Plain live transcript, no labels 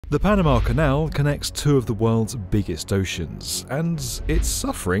The Panama Canal connects two of the world's biggest oceans, and it's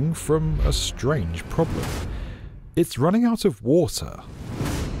suffering from a strange problem. It's running out of water.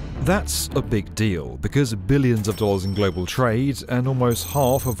 That's a big deal, because billions of dollars in global trade and almost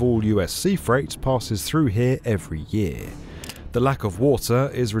half of all US sea freight passes through here every year. The lack of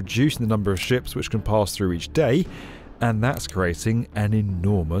water is reducing the number of ships which can pass through each day, and that's creating an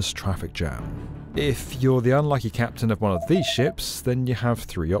enormous traffic jam. If you're the unlucky captain of one of these ships, then you have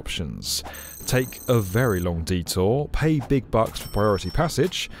three options. Take a very long detour, pay big bucks for priority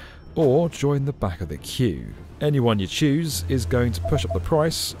passage, or join the back of the queue. Anyone you choose is going to push up the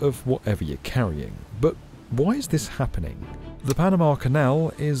price of whatever you're carrying. But why is this happening? The Panama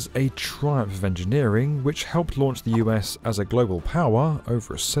Canal is a triumph of engineering which helped launch the US as a global power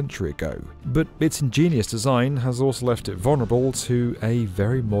over a century ago. But its ingenious design has also left it vulnerable to a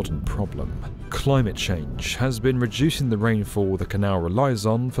very modern problem. Climate change has been reducing the rainfall the canal relies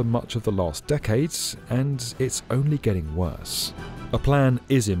on for much of the last decades, and it's only getting worse. A plan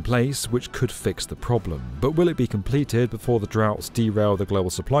is in place which could fix the problem, but will it be completed before the droughts derail the global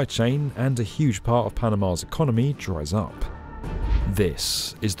supply chain and a huge part of Panama's economy dries up?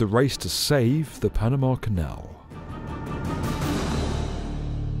 This is the race to save the Panama Canal.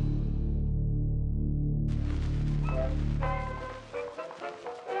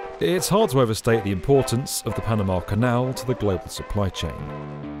 It's hard to overstate the importance of the Panama Canal to the global supply chain.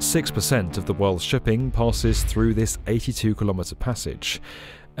 6% of the world's shipping passes through this 82-kilometre passage,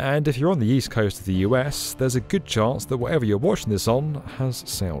 and if you're on the east coast of the US, there's a good chance that whatever you're watching this on has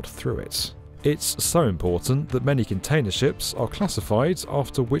sailed through it. It's so important that many container ships are classified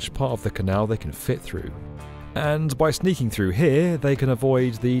after which part of the canal they can fit through. And by sneaking through here, they can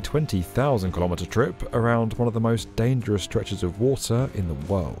avoid the 20,000-kilometre trip around one of the most dangerous stretches of water in the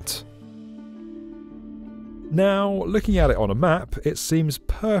world. Now, looking at it on a map, it seems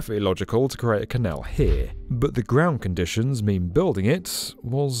perfectly logical to create a canal here, but the ground conditions mean building it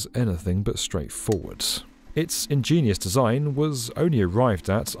was anything but straightforward. Its ingenious design was only arrived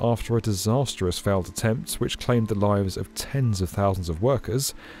at after a disastrous failed attempt which claimed the lives of tens of thousands of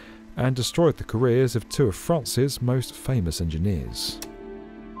workers and destroyed the careers of two of France's most famous engineers.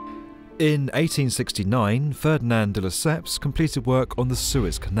 In 1869, Ferdinand de Lesseps completed work on the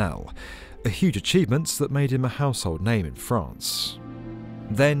Suez Canal, a huge achievement that made him a household name in France.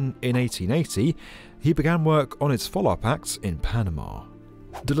 Then, in 1880, he began work on its follow-up act in Panama.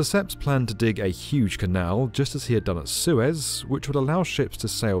 De Lesseps planned to dig a huge canal just as he had done at Suez, which would allow ships to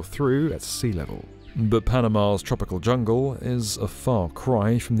sail through at sea level. But Panama's tropical jungle is a far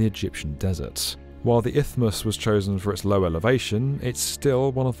cry from the Egyptian desert. While the isthmus was chosen for its low elevation, it's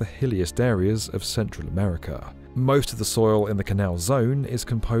still one of the hilliest areas of Central America. Most of the soil in the canal zone is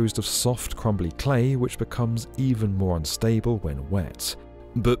composed of soft, crumbly clay which becomes even more unstable when wet.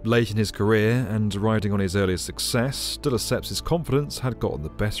 But late in his career, and riding on his earliest success, de Lesseps' confidence had gotten the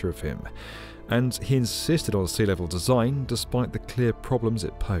better of him, and he insisted on sea level design despite the clear problems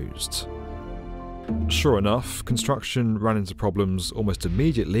it posed. Sure enough, construction ran into problems almost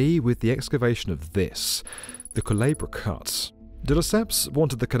immediately with the excavation of this, the Culebra Cut. De Lesseps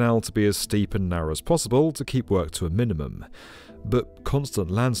wanted the canal to be as steep and narrow as possible to keep work to a minimum, but constant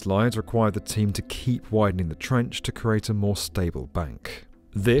landslides required the team to keep widening the trench to create a more stable bank.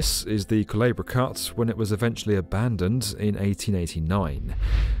 This is the Culebra Cut when it was eventually abandoned in 1889,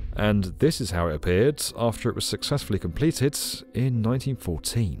 and this is how it appeared after it was successfully completed in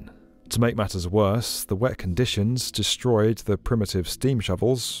 1914. To make matters worse, the wet conditions destroyed the primitive steam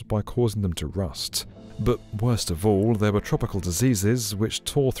shovels by causing them to rust. But worst of all, there were tropical diseases which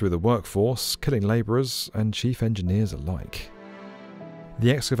tore through the workforce, killing labourers and chief engineers alike.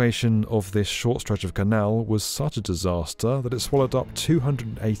 The excavation of this short stretch of canal was such a disaster that it swallowed up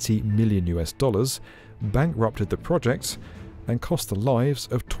 $280 million, bankrupted the project, and cost the lives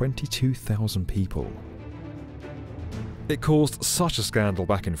of 22,000 people. It caused such a scandal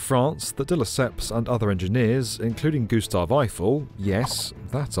back in France that de Lesseps and other engineers, including Gustave Eiffel, yes,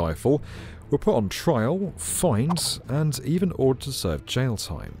 that Eiffel, were put on trial, fined, and even ordered to serve jail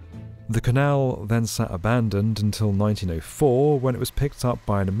time. The canal then sat abandoned until 1904 when it was picked up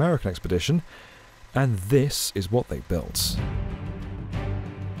by an American expedition, and this is what they built.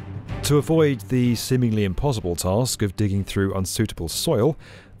 To avoid the seemingly impossible task of digging through unsuitable soil,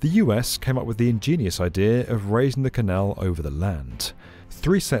 the US came up with the ingenious idea of raising the canal over the land.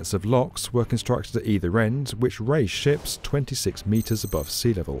 3 sets of locks were constructed at either end, which raised ships 26 metres above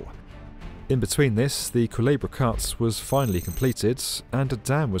sea level. In between this, the Culebra Cut was finally completed, and a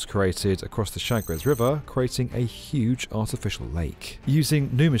dam was created across the Chagres River, creating a huge artificial lake. Using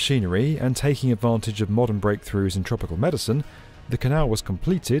new machinery and taking advantage of modern breakthroughs in tropical medicine, The canal was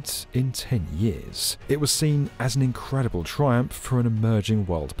completed in 10 years. It was seen as an incredible triumph for an emerging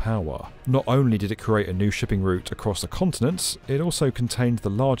world power. Not only did it create a new shipping route across the continent, it also contained the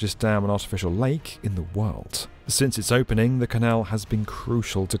largest dam and artificial lake in the world. Since its opening, the canal has been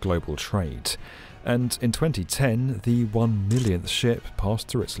crucial to global trade, and in 2010, the 1 millionth ship passed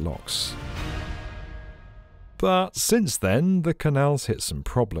through its locks. But since then, the canal's hit some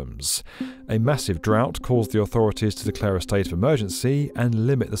problems. A massive drought caused the authorities to declare a state of emergency and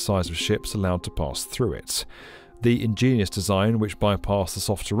limit the size of ships allowed to pass through it. The ingenious design, which bypassed the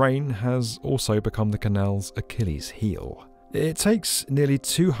soft terrain, has also become the canal's Achilles heel. It takes nearly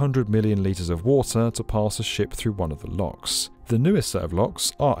 200 million litres of water to pass a ship through one of the locks. The newest set of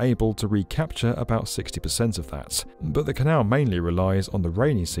locks are able to recapture about 60% of that, but the canal mainly relies on the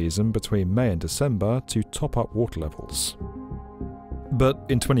rainy season between May and December to top up water levels. But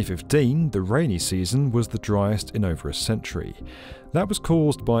in 2015, the rainy season was the driest in over a century. That was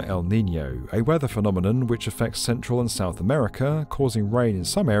caused by El Niño, a weather phenomenon which affects Central and South America, causing rain in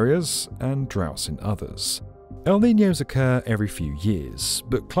some areas and droughts in others. El Niños occur every few years,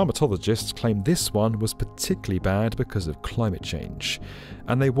 but climatologists claim this one was particularly bad because of climate change,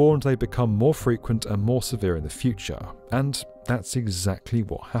 and they warned they'd become more frequent and more severe in the future, and that's exactly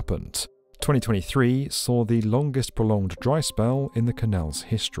what happened. 2023 saw the longest prolonged dry spell in the canal's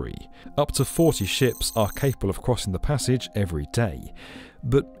history. Up to 40 ships are capable of crossing the passage every day,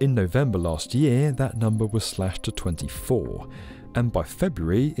 but in November last year that number was slashed to 24, and by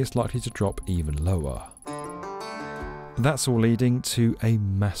February it's likely to drop even lower. That's all leading to a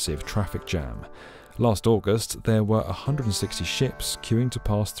massive traffic jam. Last August, there were 160 ships queuing to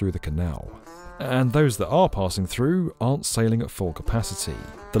pass through the canal. And those that are passing through aren't sailing at full capacity.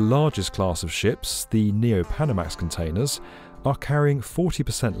 The largest class of ships, the Neo-Panamax containers, are carrying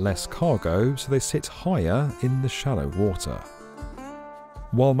 40% less cargo, so they sit higher in the shallow water.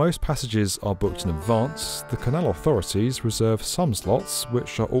 While most passages are booked in advance, the canal authorities reserve some slots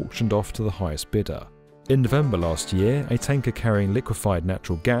which are auctioned off to the highest bidder. In November last year, a tanker carrying liquefied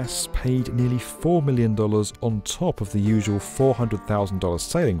natural gas paid nearly $4 million on top of the usual $400,000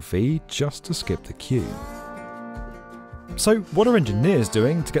 sailing fee just to skip the queue. So what are engineers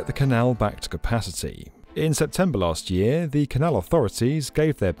doing to get the canal back to capacity? In September last year, the canal authorities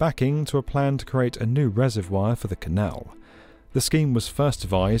gave their backing to a plan to create a new reservoir for the canal. The scheme was first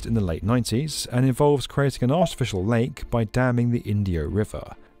devised in the late 90s and involves creating an artificial lake by damming the Indio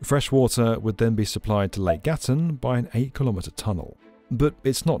River. Fresh water would then be supplied to Lake Gatun by an 8-kilometre tunnel. But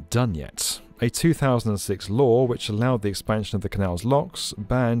it's not done yet. A 2006 law which allowed the expansion of the canal's locks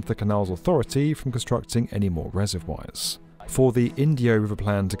banned the canal's authority from constructing any more reservoirs. For the Indio River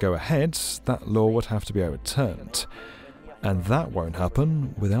plan to go ahead, that law would have to be overturned. And that won't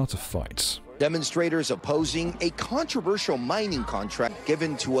happen without a fight. Demonstrators opposing a controversial mining contract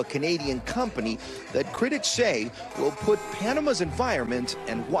given to a Canadian company that critics say will put Panama's environment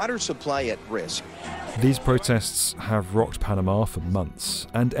and water supply at risk. These protests have rocked Panama for months,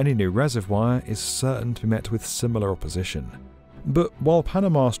 and any new reservoir is certain to be met with similar opposition. But while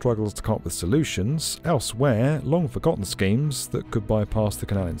Panama struggles to come up with solutions, elsewhere, long-forgotten schemes that could bypass the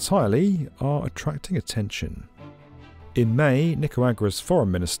canal entirely are attracting attention. In May, Nicaragua's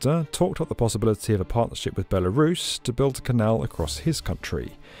foreign minister talked up the possibility of a partnership with Belarus to build a canal across his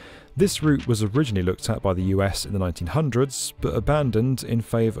country. This route was originally looked at by the US in the 1900s, but abandoned in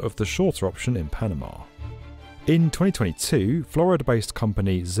favour of the shorter option in Panama. In 2022, Florida-based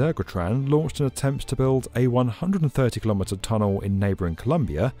company Zergatran launched an attempt to build a 130-kilometre tunnel in neighbouring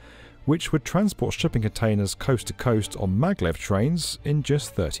Colombia, which would transport shipping containers coast to coast on maglev trains in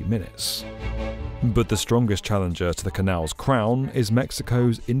just 30 minutes. But the strongest challenger to the canal's crown is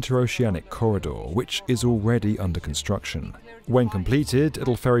Mexico's interoceanic corridor, which is already under construction. When completed,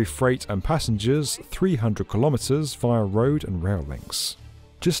 it'll ferry freight and passengers 300 kilometres via road and rail links.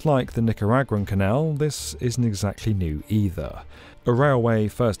 Just like the Nicaraguan canal, this isn't exactly new either. A railway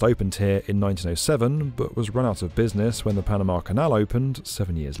first opened here in 1907, but was run out of business when the Panama Canal opened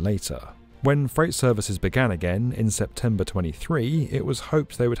 7 years later. When freight services began again in September 23, it was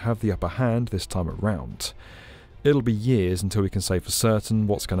hoped they would have the upper hand this time around. It'll be years until we can say for certain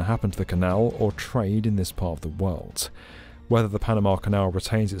what's going to happen to the canal or trade in this part of the world. Whether the Panama Canal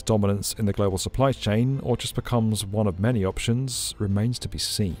retains its dominance in the global supply chain or just becomes one of many options remains to be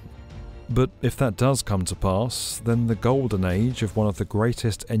seen. But if that does come to pass, then the golden age of one of the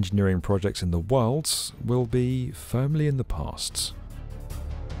greatest engineering projects in the world will be firmly in the past.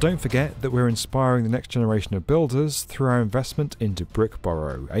 Don't forget that we're inspiring the next generation of builders through our investment into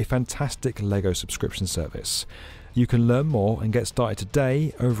BrickBorrow, a fantastic LEGO subscription service. You can learn more and get started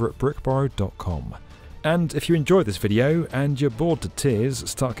today over at brickborrow.com. And if you enjoyed this video and you're bored to tears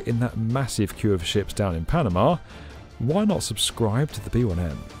stuck in that massive queue of ships down in Panama, why not subscribe to the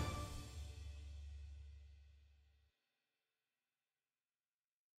B1M?